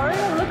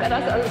tutorial? Look at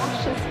us,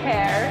 luscious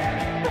hair.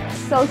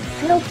 So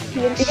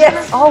silky and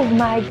yes. Oh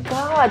my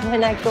god,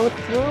 when I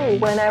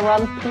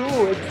run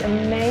through, it's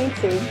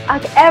amazing.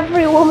 Like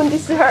every woman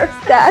deserves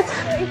that.